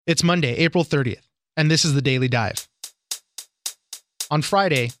It's Monday, April 30th, and this is the Daily Dive. On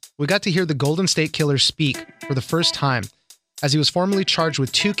Friday, we got to hear the Golden State Killer speak for the first time as he was formally charged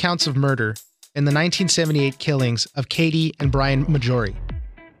with 2 counts of murder in the 1978 killings of Katie and Brian Maggiore.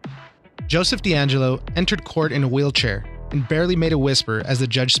 Joseph DeAngelo entered court in a wheelchair and barely made a whisper as the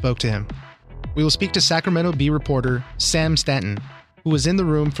judge spoke to him. We will speak to Sacramento Bee reporter Sam Stanton, who was in the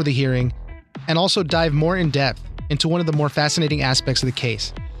room for the hearing, and also dive more in depth into one of the more fascinating aspects of the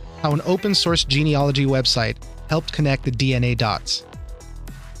case: how an open-source genealogy website helped connect the DNA dots.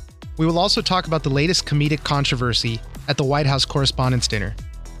 We will also talk about the latest comedic controversy at the White House Correspondents' Dinner.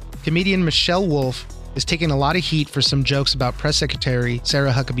 Comedian Michelle Wolf is taking a lot of heat for some jokes about Press Secretary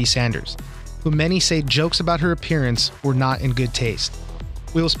Sarah Huckabee Sanders, who many say jokes about her appearance were not in good taste.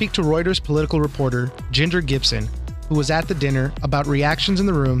 We will speak to Reuters political reporter Ginger Gibson, who was at the dinner, about reactions in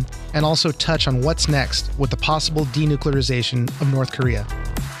the room and also touch on what's next with the possible denuclearization of North Korea.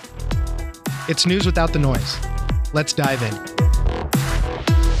 It's news without the noise. Let's dive in.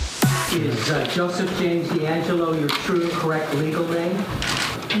 Is Joseph James DeAngelo your true and correct legal name?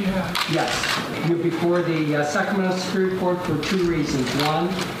 Yeah. Yes. You're before the Sacramento Superior Court for 2 reasons. One,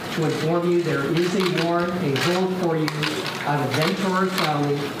 to inform you there is a warrant, a hold for you out of Ventura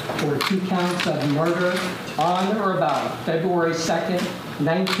County for 2 counts of murder on or about February 2nd,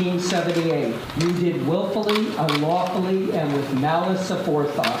 1978. You did willfully, unlawfully, and with malice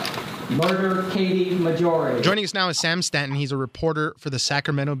aforethought murder Katie Maggiore. Joining us now is Sam Stanton. He's a reporter for the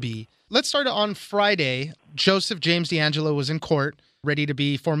Sacramento Bee. Let's start on Friday. Joseph James DeAngelo was in court, ready to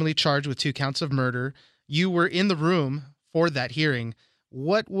be formally charged with 2 counts of murder. You were in the room for that hearing.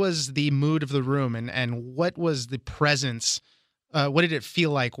 What was the mood of the room, and what was the presence? What did it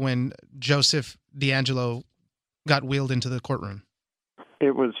feel like when Joseph DeAngelo got wheeled into the courtroom?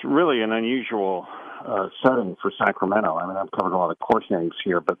 It was really an unusual setting for Sacramento. I mean, I've covered a lot of court hearings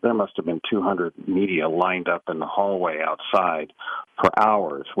here, but there must have been 200 media lined up in the hallway outside for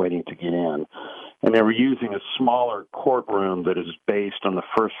hours waiting to get in. And they were using a smaller courtroom that is based on the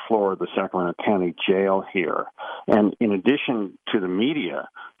first floor of the Sacramento County Jail here. And in addition to the media,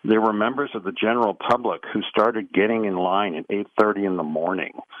 there were members of the general public who started getting in line at 8:30 in the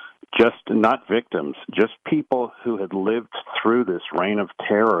morning. Just not victims, just people who had lived through this reign of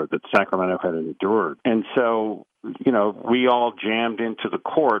terror that Sacramento had endured. And so, we all jammed into the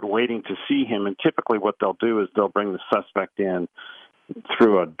court waiting to see him. And typically what they'll do is they'll bring the suspect in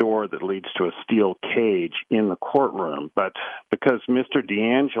through a door that leads to a steel cage in the courtroom. But because Mr.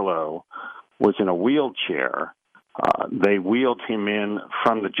 DeAngelo was in a wheelchair, they wheeled him in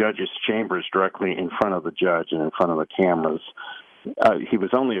from the judge's chambers directly in front of the judge and in front of the cameras. He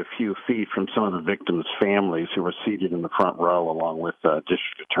was only a few feet from some of the victims' families who were seated in the front row, along with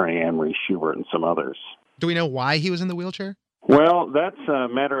District Attorney Anne Marie Schubert and some others. Do we know why he was in the wheelchair? Well, that's a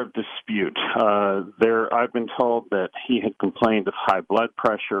matter of dispute. I've been told that he had complained of high blood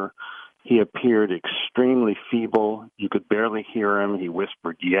pressure. He appeared extremely feeble. You could barely hear him. He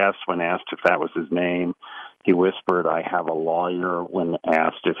whispered yes when asked if that was his name. He whispered, "I have a lawyer," when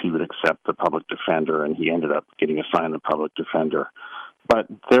asked if he would accept the public defender, and he ended up getting assigned the public defender. But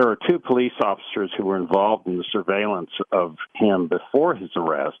there are 2 police officers who were involved in the surveillance of him before his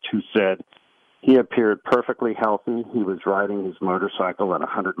arrest who said he appeared perfectly healthy. He was riding his motorcycle at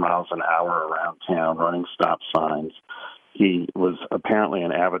 100 miles an hour around town, running stop signs. He was apparently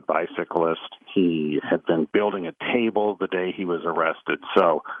an avid bicyclist. He had been building a table the day he was arrested.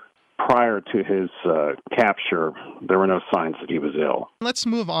 So prior to his capture, there were no signs that he was ill. Let's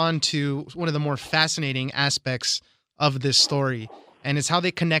move on to one of the more fascinating aspects of this story, and it's how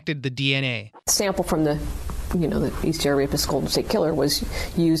they connected the DNA. Sample from the East Area Rapist Golden State Killer was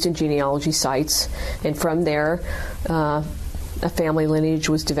used in genealogy sites, and from there, a family lineage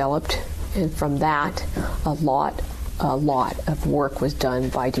was developed, and from that, a lot of work was done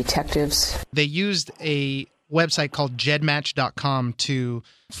by detectives. They used a website called jedmatch.com to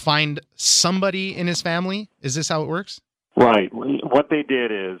find somebody in his family. Is this how it works? Right. What they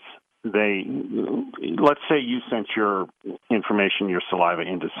did is let's say you sent your information, your saliva,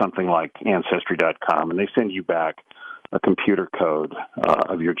 into something like Ancestry.com, and they send you back a computer code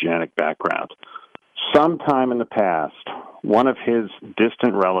of your genetic background. Sometime in the past, one of his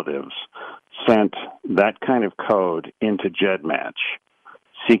distant relatives sent that kind of code into GEDmatch,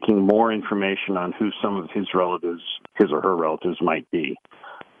 seeking more information on who some of his relatives, his or her relatives, might be.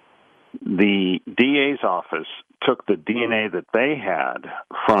 The DA's office took the DNA that they had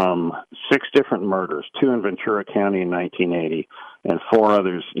from 6 different murders, 2 in Ventura County in 1980 and 4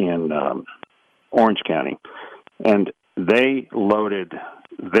 others in Orange County, and they loaded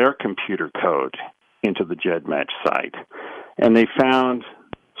their computer code into the GEDmatch site. And they found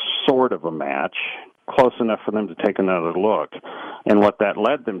sort of a match, close enough for them to take another look. And what that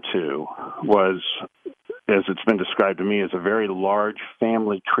led them to was, as it's been described to me, as a very large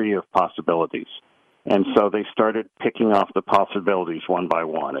family tree of possibilities. And so they started picking off the possibilities one by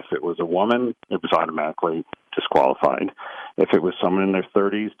one. If it was a woman, it was automatically disqualified. If it was someone in their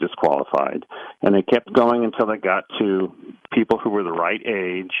 30s, disqualified. And they kept going until they got to people who were the right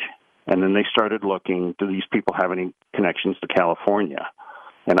age, and then they started looking, do these people have any connections to California?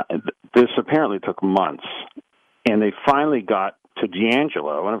 And this apparently took months. And they finally got to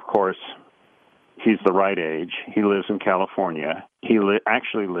DeAngelo, and of course, he's the right age. He lives in California. He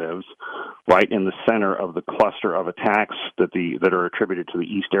actually lives right in the center of the cluster of attacks that are attributed to the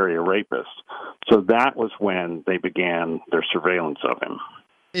East Area Rapists. So that was when they began their surveillance of him.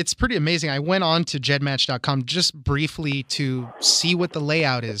 It's pretty amazing. I went on to gedmatch.com just briefly to see what the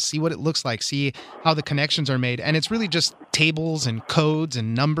layout is, see what it looks like, see how the connections are made. And it's really just tables and codes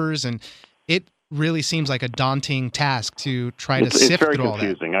and numbers, and it really seems like a daunting task to try to sift through all that.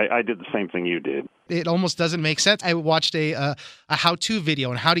 It's very confusing. I did the same thing you did. It almost doesn't make sense. I watched a how-to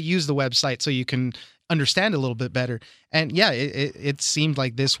video on how to use the website so you can understand a little bit better. And yeah, it seemed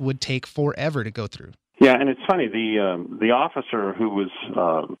like this would take forever to go through. Yeah, and it's funny, the officer who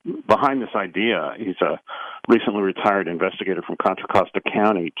was behind this idea, he's a recently retired investigator from Contra Costa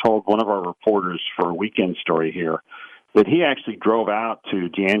County, told one of our reporters for a weekend story here that he actually drove out to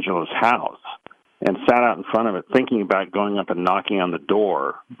DeAngelo's house and sat out in front of it thinking about going up and knocking on the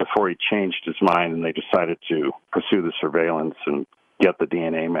door before he changed his mind, and they decided to pursue the surveillance and get the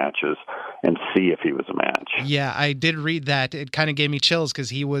DNA matches and see if he was a match. Yeah, I did read that. It kind of gave me chills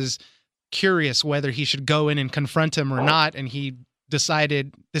because he was curious whether he should go in and confront him or not, and he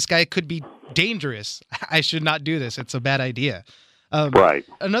decided this guy could be dangerous. I should not do this. It's a bad idea. Right.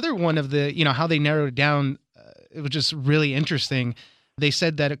 Another one of the, how they narrowed it down, it was just really interesting. They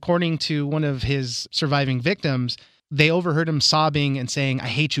said that according to one of his surviving victims, they overheard him sobbing and saying, "I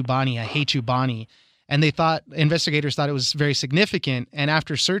hate you, Bonnie. I hate you, Bonnie." And investigators thought it was very significant. And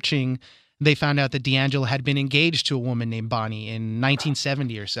after searching, they found out that DeAngelo had been engaged to a woman named Bonnie in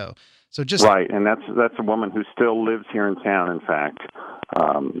 1970 or so. So just right, and that's a woman who still lives here in town, in fact,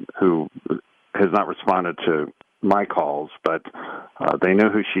 who has not responded to my calls, but they know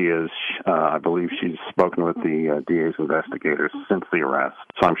who she is. I believe she's spoken with the DA's investigators since the arrest,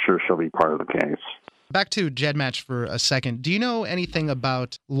 so I'm sure she'll be part of the case. Back to GEDmatch for a second. Do you know anything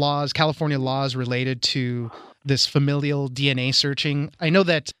about California laws related to this familial DNA searching? I know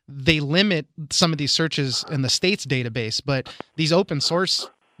that they limit some of these searches in the state's database, but these open source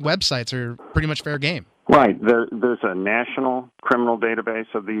websites are pretty much fair game. Right. There's a national criminal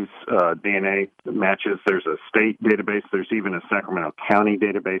database of these DNA matches. There's a state database. There's even a Sacramento County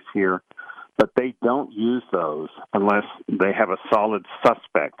database here. But they don't use those unless they have a solid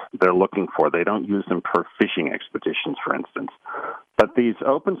suspect they're looking for. They don't use them for fishing expeditions, for instance. But these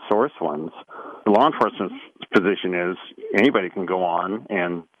open source ones, the law enforcement's position is anybody can go on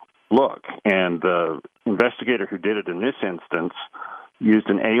and look. And the investigator who did it in this instance used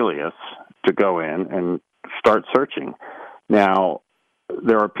an alias to go in and start searching. Now,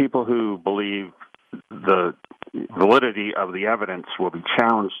 there are people who believe the validity of the evidence will be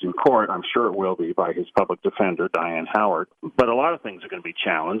challenged in court. I'm sure it will be by his public defender, Diane Howard. But a lot of things are going to be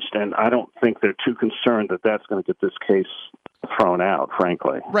challenged, and I don't think they're too concerned that that's going to get this case thrown out,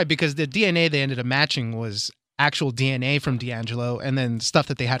 frankly. Right, because the DNA they ended up matching was actual DNA from DeAngelo and then stuff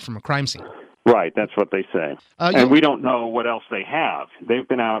that they had from a crime scene. Right, that's what they say. And we don't know what else they have. They've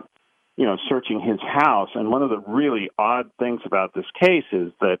been out, searching his house, and one of the really odd things about this case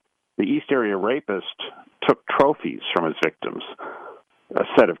is that the East Area Rapist took trophies from his victims, a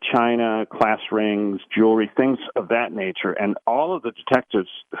set of china, class rings, jewelry, things of that nature. And all of the detectives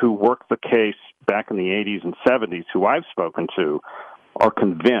who worked the case back in the 80s and 70s, who I've spoken to, are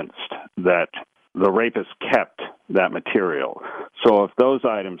convinced that the rapist kept that material. So if those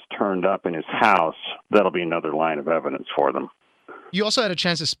items turned up in his house, that'll be another line of evidence for them. You also had a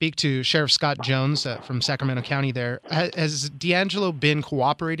chance to speak to Sheriff Scott Jones from Sacramento County there. Has DeAngelo been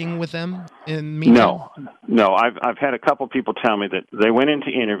cooperating with them in the meantime? No. I've had a couple people tell me that they went in to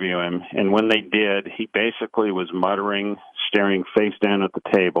interview him, and when they did, he basically was muttering, staring face down at the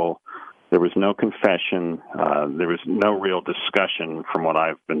table. There was no confession. There was no real discussion from what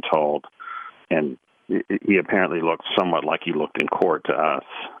I've been told. And he apparently looked somewhat like he looked in court to us.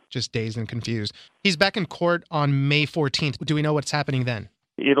 Just dazed and confused. He's back in court on May 14th. Do we know what's happening then?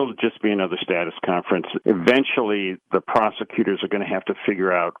 It'll just be another status conference. Eventually, the prosecutors are going to have to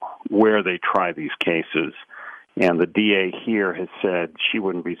figure out where they try these cases. And the DA here has said she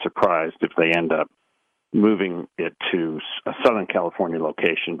wouldn't be surprised if they end up moving it to a Southern California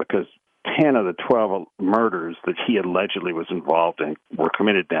location because 10 of the 12 murders that he allegedly was involved in were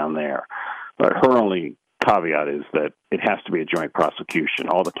committed down there. But her only caveat is that it has to be a joint prosecution.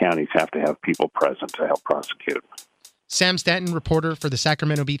 All the counties have to have people present to help prosecute. Sam Stanton, reporter for the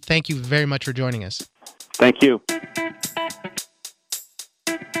Sacramento Bee, thank you very much for joining us. Thank you.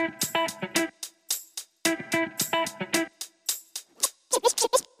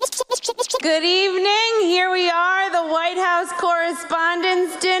 Good evening. Here we are, the White House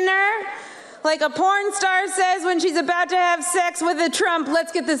Correspondents' Dinner. Like a porn star says when she's about to have sex with a Trump,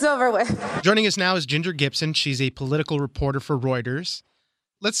 let's get this over with. Joining us now is Ginger Gibson. She's a political reporter for Reuters.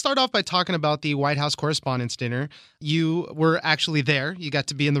 Let's start off by talking about the White House Correspondents' Dinner. You were actually there. You got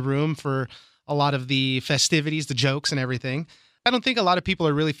to be in the room for a lot of the festivities, the jokes and everything. I don't think a lot of people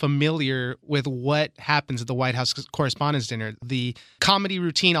are really familiar with what happens at the White House Correspondents' Dinner. The comedy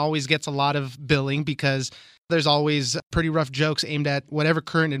routine always gets a lot of billing because there's always pretty rough jokes aimed at whatever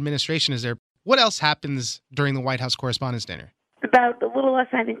current administration is there. What else happens during the White House Correspondents' Dinner? About a little less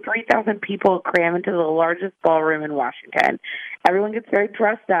than, 3,000 people cram into the largest ballroom in Washington. Everyone gets very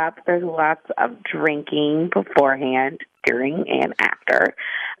dressed up. There's lots of drinking beforehand, during, and after.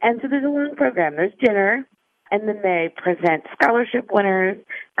 And so there's a long program. There's dinner, and then they present scholarship winners,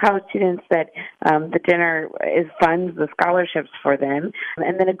 college students that the dinner funds the scholarships for them,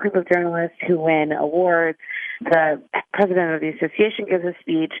 and then a group of journalists who win awards. The president of the association gives a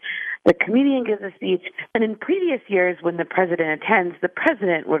speech. The comedian gives a speech. And in previous years, when the president attends, the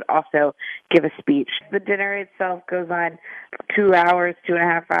president would also give a speech. The dinner itself goes on 2 hours,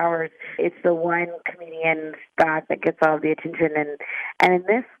 2.5 hours. It's the one comedian spot that gets all the attention. And in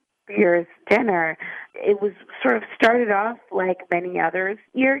this year's dinner, it was sort of started off like many others.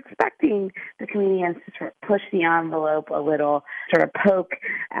 You're expecting the comedians to sort of push the envelope a little, sort of poke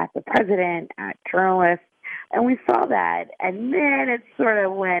at the president, at journalists. And we saw that, and then it sort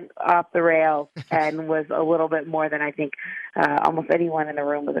of went off the rails and was a little bit more than I think almost anyone in the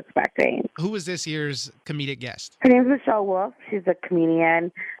room was expecting. Who was this year's comedic guest? Her name is Michelle Wolf. She's a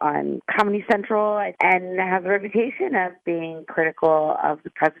comedian on Comedy Central and has a reputation of being critical of the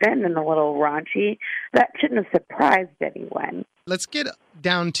president and a little raunchy. That shouldn't have surprised anyone. Let's get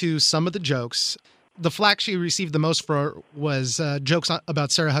down to some of the jokes. The flack she received the most for was jokes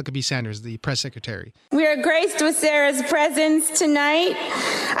about Sarah Huckabee Sanders, the press secretary. We are graced with Sarah's presence tonight.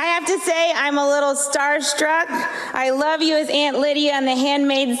 I have to say I'm a little starstruck. I love you as Aunt Lydia on The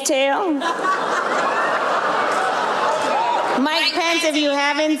Handmaid's Tale. Mike Pence, if you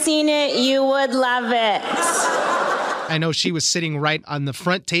haven't seen it, you would love it. I know she was sitting right on the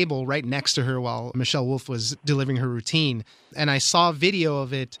front table right next to her while Michelle Wolf was delivering her routine. And I saw a video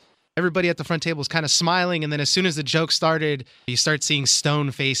of it. Everybody at the front table was kind of smiling, and then as soon as the joke started, you start seeing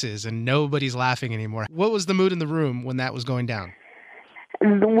stone faces, and nobody's laughing anymore. What was the mood in the room when that was going down?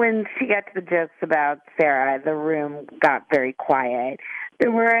 When she got to the jokes about Sarah, the room got very quiet.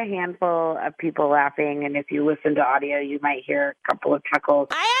 There were a handful of people laughing, and if you listen to audio, you might hear a couple of chuckles.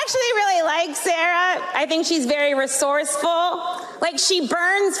 I actually really like Sarah. I think she's very resourceful. Like, she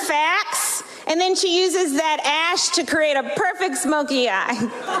burns facts, and then she uses that ash to create a perfect smoky eye.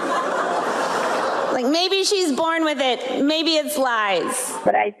 Like, maybe she's born with it. Maybe it's lies.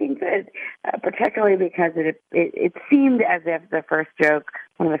 But I think that particularly because it seemed as if the first joke,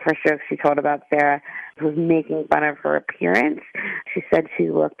 one of the first jokes she told about Sarah, was making fun of her appearance. She said she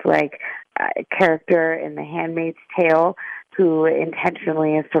looked like a character in The Handmaid's Tale who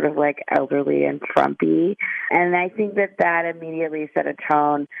intentionally is sort of like elderly and frumpy. And I think that immediately set a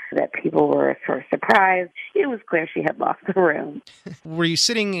tone that people were sort of surprised. It was clear she had lost the room. Were you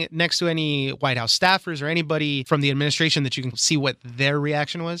sitting next to any White House staffers or anybody from the administration that you can see what their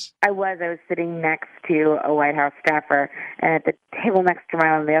reaction was? I was sitting next to a White House staffer, and at the table next to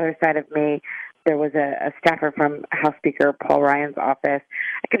mine on the other side of me, there was a staffer from House Speaker Paul Ryan's office.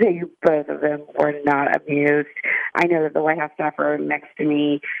 I can tell you both of them were not amused. I know that the White House staffer next to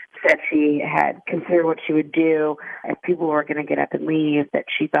me said she had considered what she would do if people were going to get up and leave, that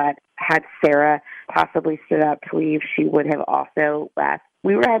she thought had Sarah possibly stood up to leave, she would have also left.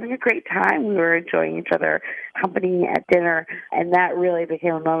 We were having a great time. We were enjoying each other's company at dinner, and that really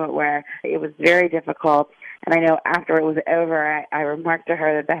became a moment where it was very difficult. And I know after it was over, I remarked to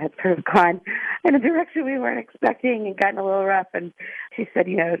her that had sort of gone in a direction we weren't expecting and gotten a little rough. And she said,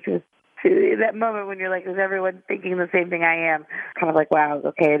 she was that moment when you're like, is everyone thinking the same thing I am? Kind of like, wow,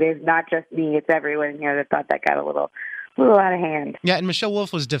 okay, it is not just me, it's everyone here that thought that got a little a little out of hand. Yeah, and Michelle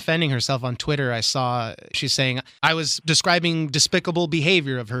Wolf was defending herself on Twitter. I saw she's saying, I was describing despicable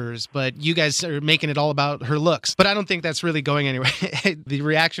behavior of hers, but you guys are making it all about her looks. But I don't think that's really going anywhere. The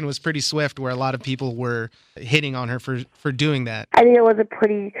reaction was pretty swift, where a lot of people were hitting on her for doing that. I think it was a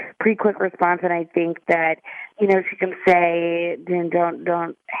pretty quick response, and I think that, you know, she can say,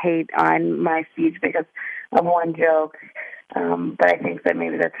 don't hate on my speech because of one joke. But I think that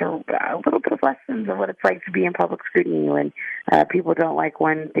maybe that's a little bit of lessons of what it's like to be in public scrutiny when people don't like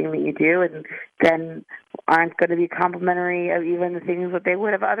one thing that you do and then aren't going to be complimentary of even the things that they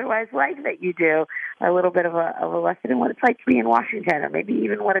would have otherwise liked that you do. A little bit of a lesson in what it's like to be in Washington, or maybe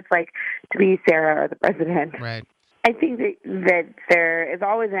even what it's like to be Sarah or the president. Right. I think that there is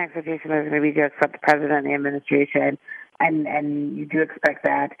always an expectation that there's going to be jokes about the president and the administration, and you do expect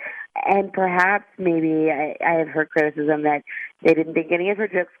that. And perhaps maybe I have heard criticism that they didn't think any of her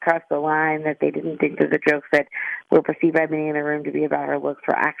jokes crossed the line, that they didn't think that the jokes that were perceived by many in the room to be about her looks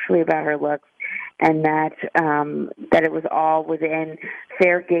were actually about her looks, and that it was all within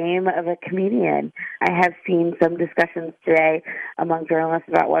fair game of a comedian. I have seen some discussions today among journalists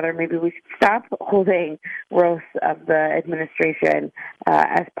about whether maybe we should stop holding roasts of the administration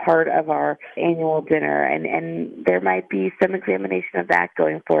as part of our annual dinner, and there might be some examination of that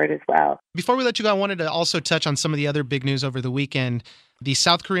going forward as well. Before we let you go, I wanted to also touch on some of the other big news over the weekend. The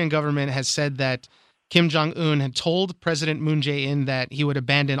South Korean government has said that Kim Jong-un had told President Moon Jae-in that he would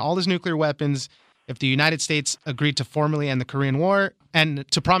abandon all his nuclear weapons if the United States agreed to formally end the Korean War and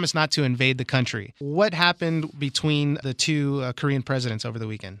to promise not to invade the country. What happened between the two Korean presidents over the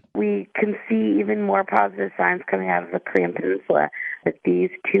weekend? We can see even more positive signs coming out of the Korean Peninsula, that these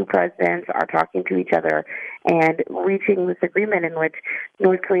two presidents are talking to each other and reaching this agreement in which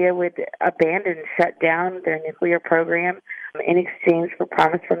North Korea would shut down their nuclear program in exchange for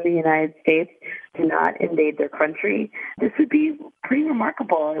promise from the United States to not invade their country. This would be pretty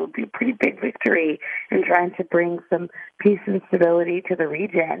remarkable. It would be a pretty big victory in trying to bring some peace and stability to the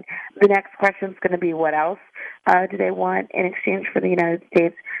region. The next question is going to be, what else do they want in exchange for the United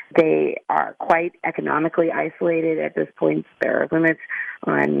States? They are quite economically isolated at this point. There are limits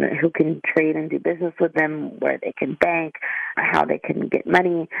on who can trade and do business with them, where they can bank, how they can get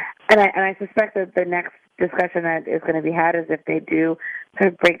money. And I suspect that the next discussion that is going to be had is, if they do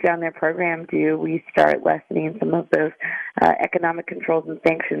sort of break down their program, do we start lessening some of those economic controls and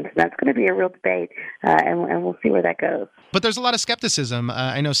sanctions? And that's going to be a real debate, and we'll see where that goes. But there's a lot of skepticism.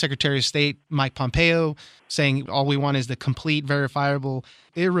 I know Secretary of State Mike Pompeo saying all we want is the complete, verifiable,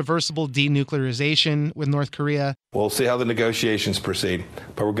 irreversible denuclearization with North Korea. We'll see how the negotiations proceed,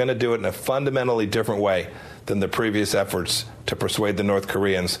 but we're going to do it in a fundamentally different way than the previous efforts to persuade the North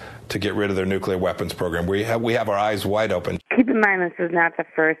Koreans to get rid of their nuclear weapons program. We have our eyes wide open. Keep in mind, this is not the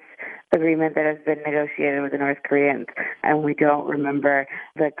first agreement that has been negotiated with the North Koreans, and we don't remember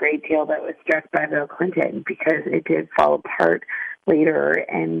the great deal that was struck by Bill Clinton, because it did fall apart later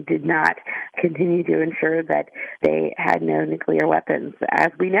and did not continue to ensure that they had no nuclear weapons, as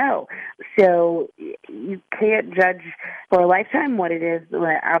we know. So you can't judge for a lifetime what it is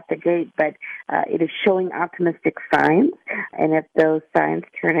out the gate, but it is showing optimistic signs. And if those signs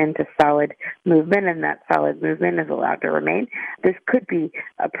turn into solid movement, and that solid movement is allowed to remain, this could be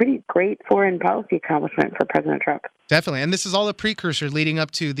a pretty great foreign policy accomplishment for President Trump. Definitely. And this is all a precursor leading up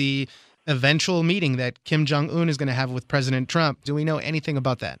to the eventual meeting that Kim Jong-un is going to have with President Trump. Do we know anything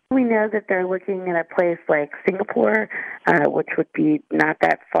about that? We know that they're looking at a place like Singapore, which would be not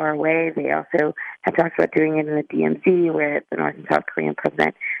that far away. They also have talked about doing it in the DMZ, where the North and South Korean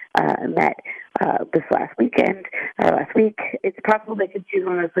president met this last week. It's possible they could choose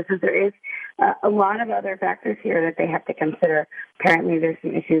one of those places. There is a lot of other factors here that they have to consider. Apparently there's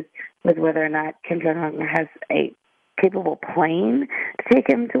some issues with whether or not Kim Jong-un has a capable plane to take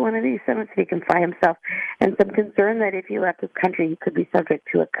him to one of these summits so he can fly himself, and some concern that if he left his country, he could be subject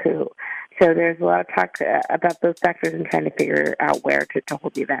to a coup. So there's a lot of talk about those factors and trying to figure out where to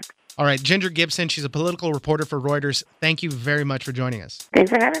hold the event. All right, Ginger Gibson, she's a political reporter for Reuters. Thank you very much for joining us.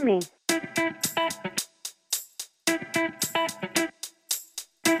 Thanks for having me.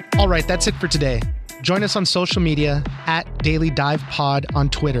 All right, that's it for today. Join us on social media at Daily Dive Pod on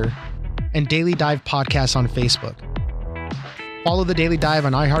Twitter and Daily Dive Podcast on Facebook. Follow The Daily Dive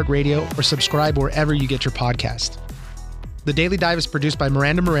on iHeartRadio or subscribe wherever you get your podcast. The Daily Dive is produced by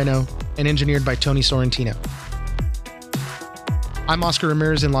Miranda Moreno and engineered by Tony Sorrentino. I'm Oscar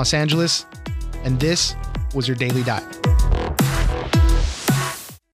Ramirez in Los Angeles, and this was your Daily Dive.